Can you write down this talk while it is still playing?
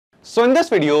So in this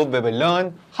video, we will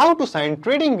learn how to send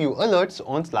TradingView alerts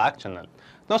on Slack channel.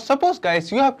 Now suppose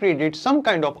guys, you have created some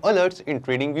kind of alerts in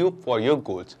TradingView for your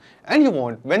goals and you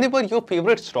want whenever your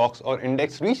favorite stocks or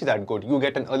index reach that goal, you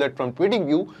get an alert from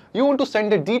TradingView, you want to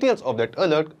send the details of that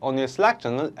alert on your Slack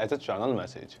channel as a channel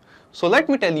message. So let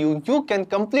me tell you, you can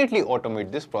completely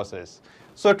automate this process.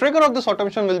 So a trigger of this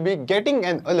automation will be getting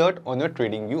an alert on your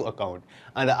TradingView account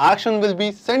and the action will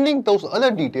be sending those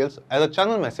alert details as a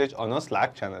channel message on your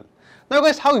Slack channel. Now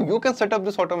guys, how you can set up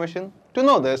this automation? To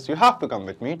know this, you have to come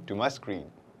with me to my screen.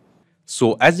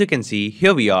 So as you can see,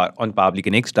 here we are on Pabbly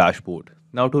Connect's dashboard.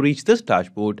 Now to reach this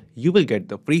dashboard, you will get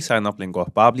the free sign-up link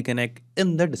of Pabbly Connect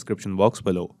in the description box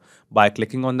below. By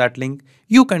clicking on that link,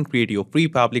 you can create your free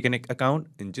Pabbly Connect account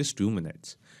in just 2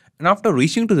 minutes. And after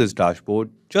reaching to this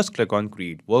dashboard, just click on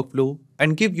Create Workflow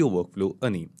and give your workflow a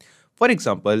name. For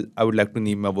example, I would like to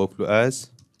name my workflow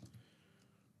as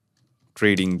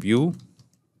TradingView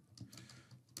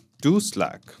to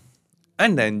Slack.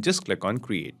 And then just click on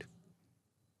Create.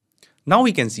 Now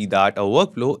we can see that our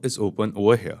workflow is open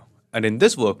over here. And in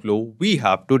this workflow, we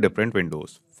have 2 different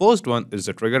windows. First one is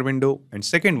the trigger window and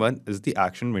second one is the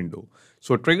action window.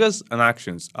 So triggers and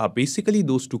actions are basically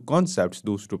those 2 concepts,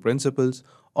 those 2 principles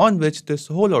on which this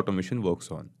whole automation works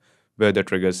on. Where the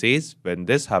trigger says when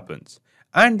this happens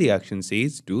and the action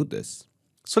says do this.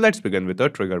 So let's begin with our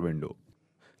trigger window.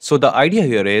 So the idea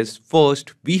here is,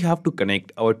 first, we have to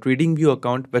connect our TradingView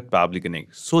account with Pabbly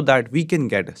Connect so that we can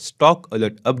get stock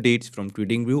alert updates from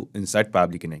TradingView inside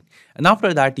Pabbly Connect. And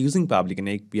after that, using Pabbly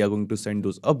Connect, we are going to send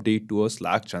those updates to our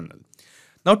Slack channel.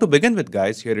 Now to begin with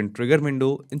guys, here in Trigger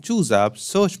window, in Choose App,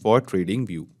 search for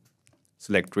TradingView.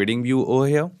 Select TradingView over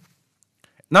here.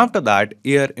 And after that,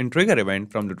 here in Trigger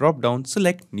Event, from the drop down,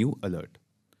 select New Alert.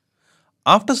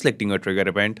 After selecting a trigger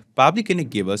event, Pabbly Connect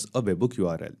gave us a webhook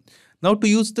URL. Now to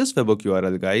use this webhook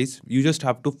URL guys, you just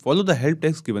have to follow the help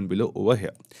text given below over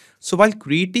here. So while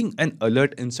creating an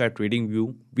alert inside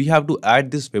TradingView, we have to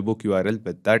add this webhook URL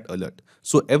with that alert.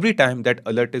 So every time that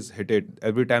alert is hit,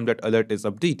 every time that alert is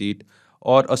updated,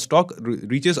 or a stock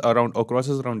reaches around or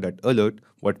crosses around that alert,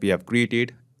 what we have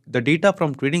created, the data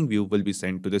from TradingView will be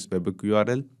sent to this webhook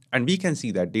URL and we can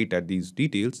see that data, these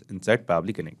details inside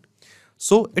Pabbly Connect.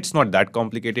 So it's not that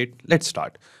complicated. Let's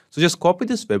start. So just copy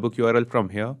this webhook URL from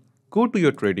here, go to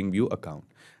your TradingView account.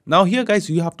 Now here guys,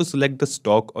 you have to select the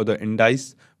stock or the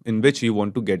index in which you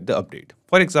want to get the update.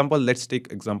 For example, let's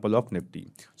take example of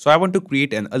Nifty. So I want to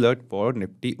create an alert for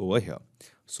Nifty over here.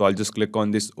 So I'll just click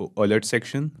on this alert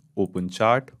section, open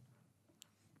chart.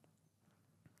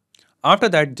 After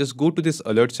that, just go to this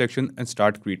alert section and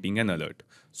start creating an alert.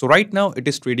 So right now it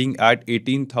is trading at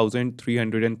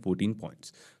 18,314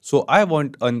 points. So I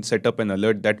want to set up an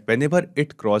alert that whenever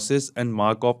it crosses and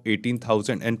mark of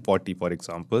 18,040, for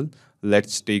example,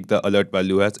 let's take the alert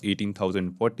value as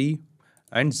 18,040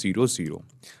 and 00.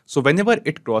 So whenever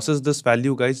it crosses this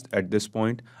value guys at this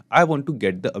point, I want to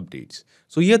get the updates.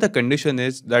 So here the condition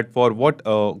is that for what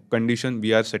condition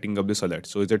we are setting up this alert.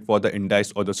 So is it for the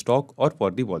index or the stock or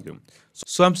for the volume?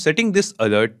 So I'm setting this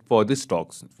alert for the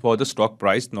stocks, for the stock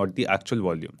price, not the actual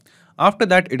volume. After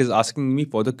that, it is asking me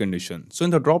for the condition. So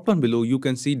in the drop down below, you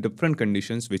can see different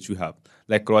conditions which you have,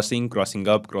 like crossing, crossing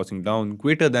up, crossing down,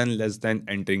 greater than, less than,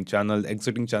 entering channel,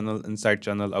 exiting channel, inside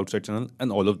channel, outside channel,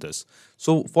 and all of this.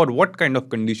 So for what kind of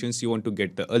conditions you want to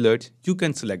get the alert, you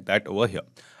can select that over here.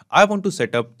 I want to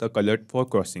set up the alert for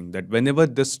crossing, that whenever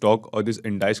this stock or this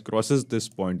index crosses this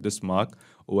point, this mark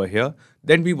over here,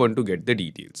 then we want to get the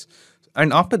details.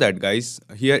 And after that guys,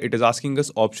 here it is asking us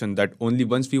option that only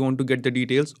once we want to get the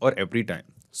details or every time.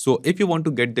 So if you want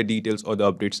to get the details or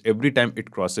the updates every time it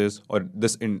crosses or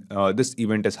this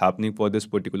event is happening for this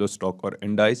particular stock or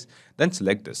index, then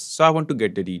select this. So I want to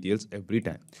get the details every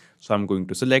time. So I'm going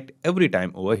to select every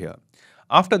time over here.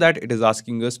 After that, it is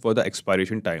asking us for the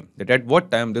expiration time, that at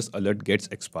what time this alert gets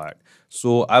expired.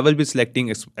 So I will be selecting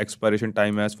expiration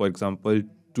time as, for example,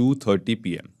 2:30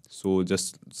 p.m. So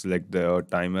just select the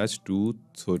time as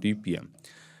 2:30 p.m.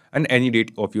 and any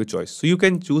date of your choice. So you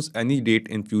can choose any date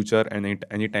in future and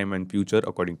any time in future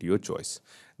according to your choice.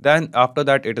 Then after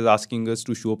that, it is asking us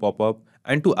to show pop-up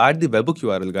and to add the webhook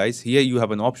URL guys. Here you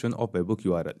have an option of webhook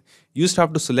URL. You just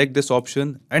have to select this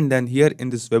option and then here in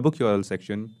this webhook URL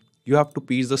section, you have to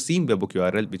paste the same webhook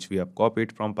URL which we have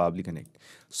copied from Pabbly Connect.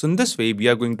 So in this way, we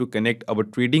are going to connect our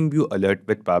TradingView alert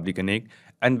with Pabbly Connect,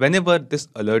 and whenever this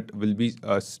alert will be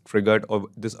triggered or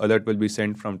this alert will be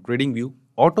sent from TradingView,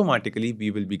 automatically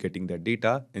we will be getting that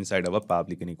data inside our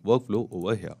Pabbly Connect workflow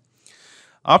over here.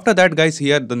 After that, guys,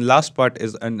 here the last part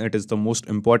is, and it is the most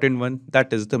important one,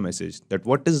 that is the message. That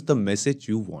what is the message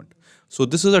you want. So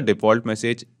this is a default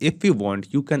message. If you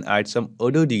want, you can add some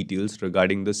other details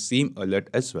regarding the same alert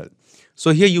as well. So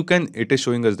here you can, it is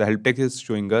showing us, the help text is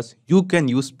showing us, you can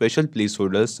use special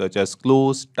placeholders such as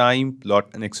close, time, plot,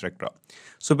 and etc.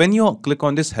 So when you click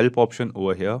on this help option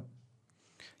over here,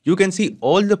 you can see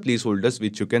all the placeholders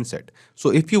which you can set.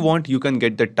 So if you want, you can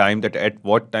get the time, that at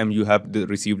what time you have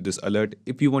received this alert.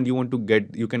 If you want to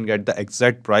get, you can get the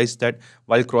exact price, that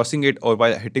while crossing it or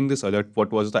while hitting this alert,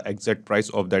 what was the exact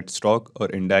price of that stock or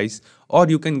index, or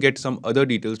you can get some other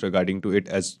details regarding to it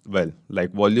as well,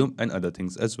 like volume and other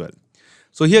things as well.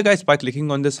 So here guys, by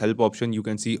clicking on this help option, you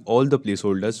can see all the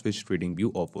placeholders which TradingView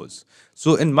offers.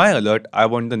 So in my alert, I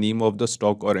want the name of the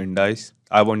stock or index,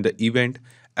 I want the event,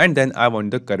 and then I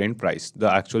want the current price, the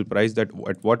actual price, that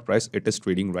at what price it is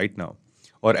trading right now,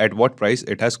 or at what price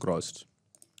it has crossed.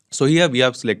 So here we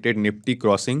have selected Nifty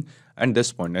crossing and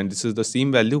this point, and this is the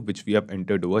same value which we have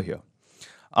entered over here.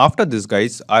 After this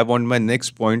guys, I want my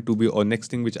next point to be, or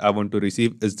next thing which I want to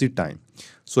receive is the time.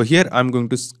 So here I'm going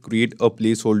to create a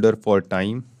placeholder for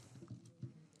time,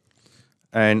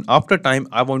 and after time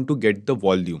I want to get the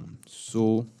volume.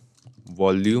 So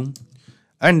volume,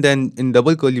 and then in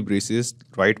double curly braces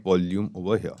write volume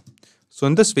over here. So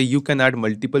in this way you can add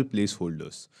multiple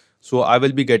placeholders. So I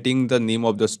will be getting the name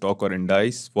of the stock or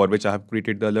index for which I have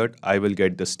created the alert. I will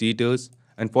get the status,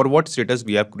 and for what status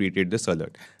we have created this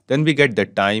alert. Then we get the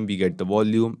time, we get the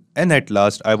volume, and at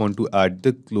last I want to add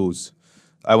the close.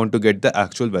 I want to get the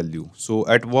actual value. So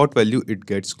at what value it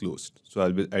gets closed. So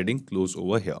I'll be adding close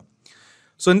over here.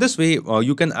 So in this way,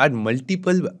 you can add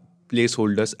multiple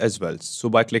placeholders as well. So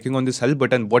by clicking on this help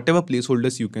button, whatever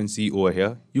placeholders you can see over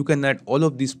here, you can add all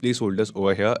of these placeholders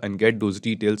over here and get those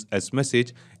details as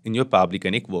message in your Pabbly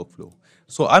Connect workflow.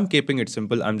 So I'm keeping it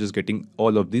simple. I'm just getting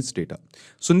all of these data.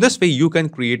 So in this way, you can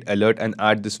create alert and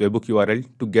add this webhook URL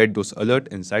to get those alert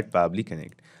inside Pabbly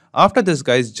Connect. After this,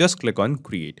 guys, just click on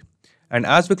create. And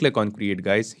as we click on create,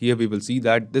 guys, here we will see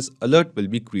that this alert will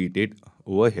be created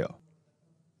over here.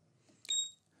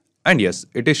 And yes,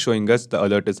 it is showing us the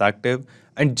alert is active.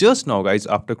 And just now, guys,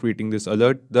 after creating this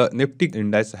alert, the Nifty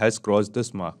index has crossed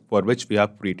this mark for which we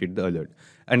have created the alert.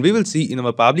 And we will see in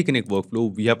our Pabbly Connect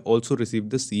workflow, we have also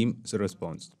received the same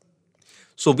response.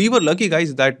 So we were lucky,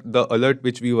 guys, that the alert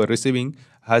which we were receiving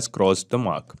has crossed the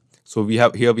mark. So we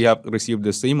have received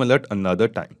the same alert another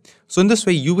time. So in this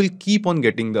way, you will keep on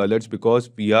getting the alerts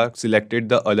because we are selected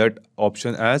the alert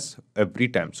option as every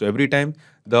time. So every time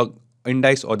the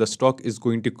index or the stock is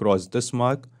going to cross this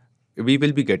mark, we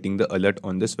will be getting the alert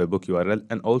on this webhook URL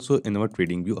and also in our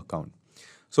TradingView account.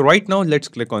 So right now, let's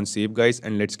click on save, guys,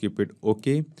 and let's keep it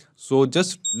okay. So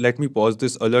just let me pause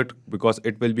this alert because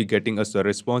it will be getting us a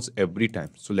response every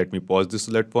time. So let me pause this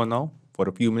alert for now for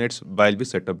a few minutes while we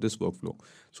set up this workflow.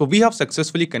 So we have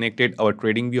successfully connected our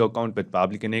TradingView account with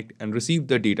Pabbly Connect and received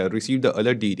the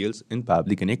alert details in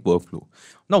Pabbly Connect workflow.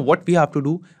 Now what we have to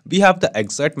do, we have the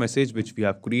exact message which we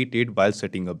have created while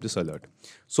setting up this alert.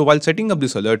 So while setting up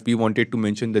this alert, we wanted to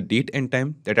mention the date and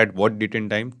time, that at what date and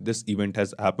time this event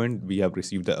has happened, we have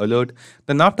received the alert.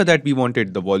 Then after that, we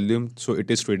wanted the volume. So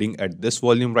it is trading at this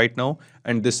volume right now,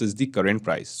 and this is the current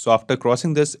price. So after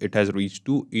crossing this, it has reached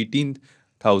to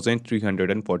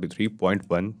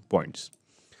 18,343.1 points.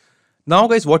 Now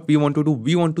guys, what we want to do,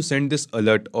 we want to send this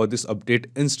alert or this update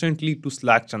instantly to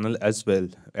Slack channel as well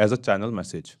as a channel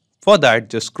message. For that,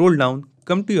 just scroll down,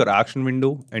 come to your action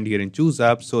window, and here in choose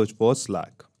app, search for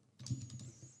Slack.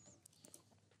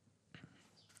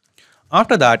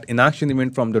 After that, in action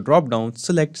event from the drop down,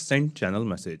 select send channel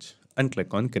message and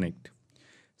click on connect.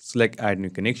 Select add new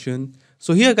connection.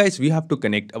 So here guys, we have to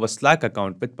connect our Slack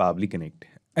account with Pabbly Connect.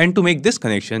 And to make this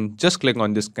connection, just click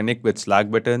on this connect with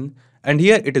Slack button. And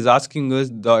here it is asking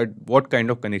us what kind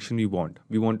of connection we want.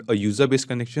 We want a user-based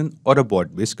connection or a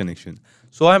bot-based connection.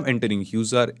 So I'm entering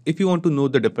user. If you want to know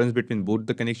the difference between both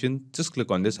the connection, just click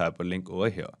on this hyperlink over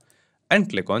here and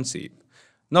click on save.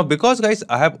 Now, because guys,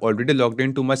 I have already logged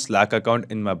into my Slack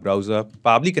account in my browser,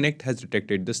 Pabbly Connect has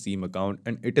detected the same account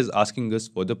and it is asking us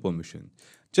for the permission.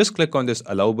 Just click on this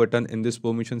allow button in this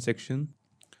permission section.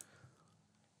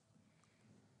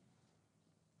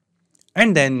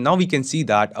 And then now we can see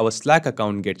that our Slack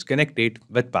account gets connected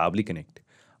with Pabbly Connect.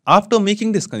 After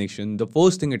making this connection, the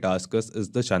first thing it asks us is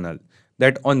the channel,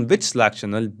 that on which Slack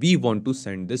channel we want to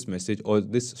send this message or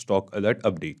this stock alert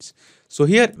updates. So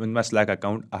here in my Slack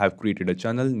account, I have created a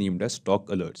channel named as stock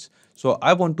alerts. So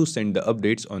I want to send the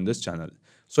updates on this channel.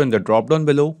 So in the drop down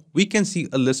below, we can see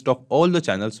a list of all the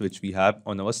channels which we have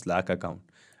on our Slack account,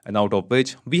 and out of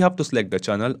which we have to select the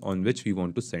channel on which we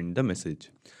want to send the message.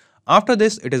 After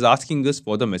this, it is asking us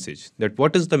for the message, that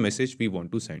what is the message we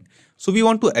want to send. So we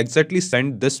want to exactly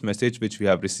send this message which we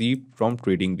have received from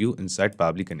TradingView inside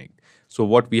Pabbly Connect. So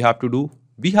what we have to do,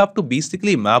 we have to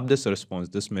basically map this response,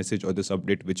 this message or this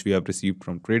update which we have received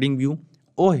from TradingView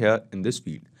over here in this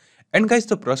field. And guys,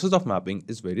 the process of mapping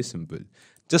is very simple.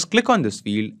 Just click on this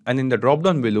field, and in the drop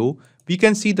down below, we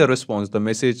can see the response, the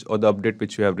message or the update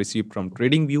which we have received from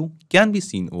TradingView can be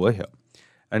seen over here.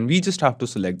 And we just have to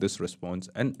select this response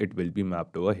and it will be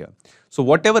mapped over here. So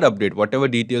whatever update, whatever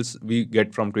details we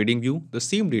get from TradingView, the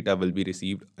same data will be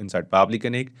received inside Pabbly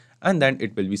Connect, and then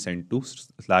it will be sent to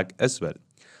Slack as well.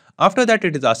 After that,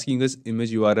 it is asking us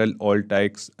image URL, alt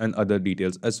text and other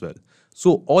details as well.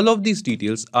 So all of these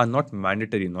details are not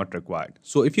mandatory, not required.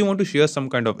 So if you want to share some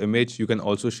kind of image, you can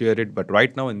also share it. But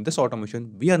right now in this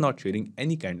automation, we are not sharing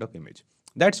any kind of image.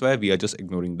 That's why we are just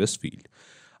ignoring this field.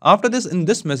 After this, in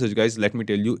this message, guys, let me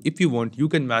tell you, if you want, you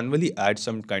can manually add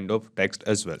some kind of text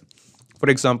as well. For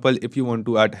example, if you want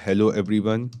to add hello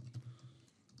everyone.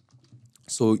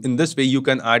 So in this way, you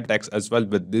can add text as well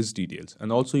with these details,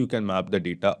 and also you can map the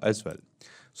data as well.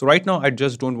 So right now, I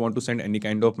just don't want to send any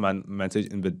kind of message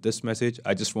in with this message.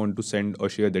 I just want to send or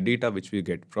share the data which we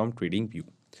get from TradingView.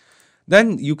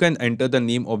 Then you can enter the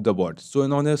name of the bot. So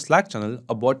on a Slack channel,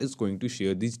 a bot is going to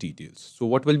share these details. So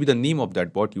what will be the name of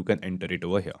that bot? You can enter it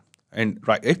over here. And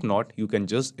if not, you can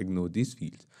just ignore these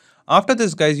fields. After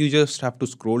this, guys, you just have to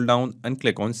scroll down and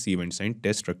click on Save and Send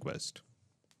Test Request.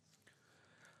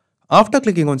 After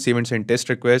clicking on Save and Send Test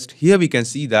Request, here we can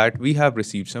see that we have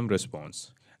received some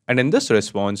response. And in this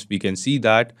response, we can see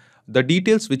that the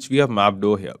details which we have mapped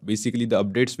over here, basically the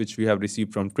updates which we have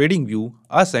received from TradingView,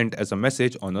 are sent as a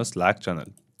message on a Slack channel.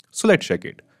 So let's check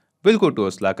it. We'll go to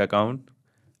a Slack account.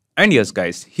 And yes,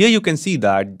 guys, here you can see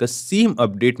that the same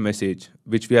update message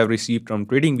which we have received from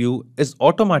TradingView is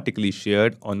automatically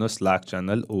shared on a Slack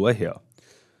channel over here.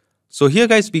 So here,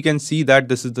 guys, we can see that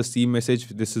this is the same message.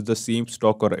 This is the same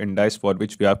stock or index for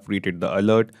which we have created the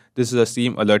alert. This is the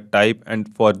same alert type.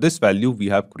 And for this value, we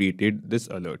have created this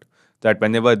alert, that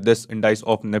whenever this index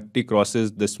of Nifty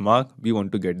crosses this mark, we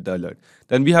want to get the alert.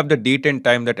 Then we have the date and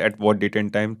time, that at what date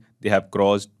and time they have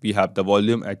crossed. We have the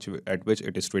volume at which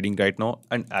it is trading right now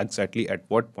and exactly at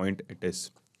what point it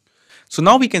is. So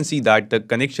now we can see that the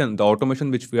connection, the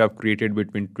automation which we have created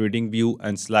between TradingView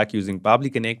and Slack using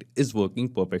Pabbly Connect is working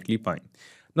perfectly fine.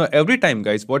 Now every time,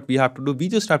 guys, what we have to do, we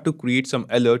just have to create some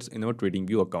alerts in our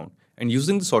TradingView account. And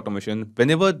using this automation,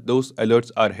 whenever those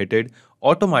alerts are hitted,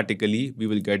 automatically we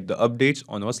will get the updates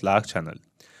on our Slack channel.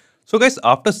 So guys,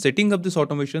 after setting up this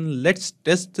automation, let's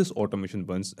test this automation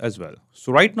once as well.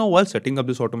 So right now, while setting up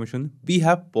this automation, we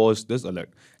have paused this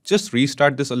alert. Just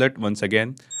restart this alert once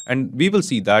again, and we will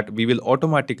see that we will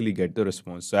automatically get the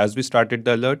response. So as we started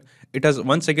the alert, it has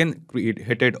once again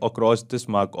hitted across this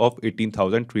mark of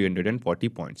 18,340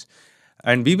 points.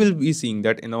 And we will be seeing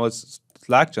that in our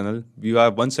Slack channel, we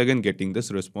are once again getting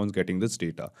this response, getting this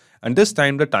data. And this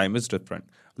time, the time is different.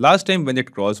 Last time when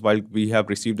it crossed, while we have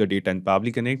received the data in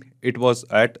Pabbly Connect, it was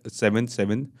at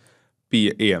 7:07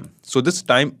 p.m. So this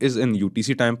time is in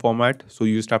UTC time format. So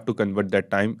you just have to convert that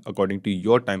time according to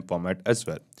your time format as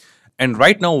well. And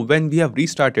right now, when we have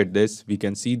restarted this, we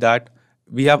can see that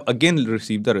we have again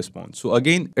received the response. So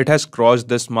again, it has crossed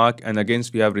this mark, and again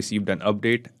we have received an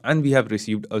update, and we have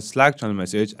received a Slack channel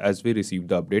message as we received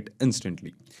the update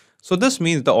instantly. So this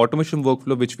means the automation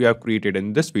workflow which we have created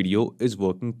in this video is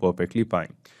working perfectly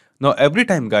fine. Now every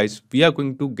time, guys, we are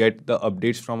going to get the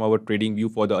updates from our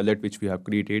TradingView for the alert which we have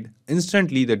created.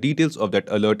 Instantly, the details of that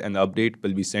alert and update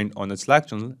will be sent on a Slack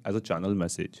channel as a channel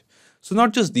message. So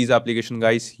not just these applications,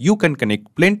 guys, you can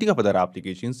connect plenty of other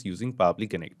applications using Pabbly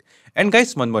Connect. And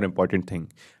guys, one more important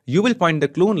thing, you will find the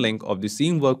clone link of the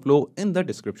same workflow in the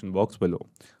description box below.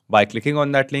 By clicking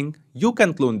on that link, you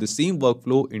can clone the same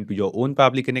workflow into your own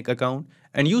Pabbly Connect account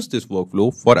and use this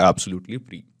workflow for absolutely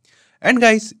free. And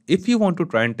guys, if you want to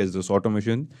try and test this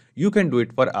automation, you can do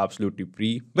it for absolutely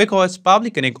free because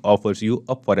Pabbly Connect offers you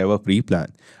a forever free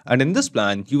plan. And in this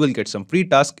plan, you will get some free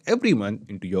tasks every month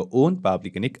into your own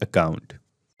Pabbly Connect account.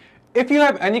 If you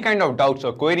have any kind of doubts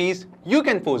or queries, you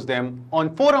can post them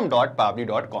on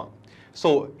forum.pabbly.com.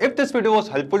 So if this video was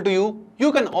helpful to you,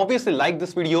 you can obviously like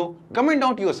this video, comment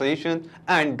down your suggestions,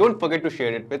 and don't forget to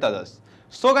share it with others.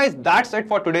 So guys, that's it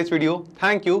for today's video.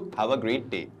 Thank you. Have a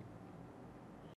great day.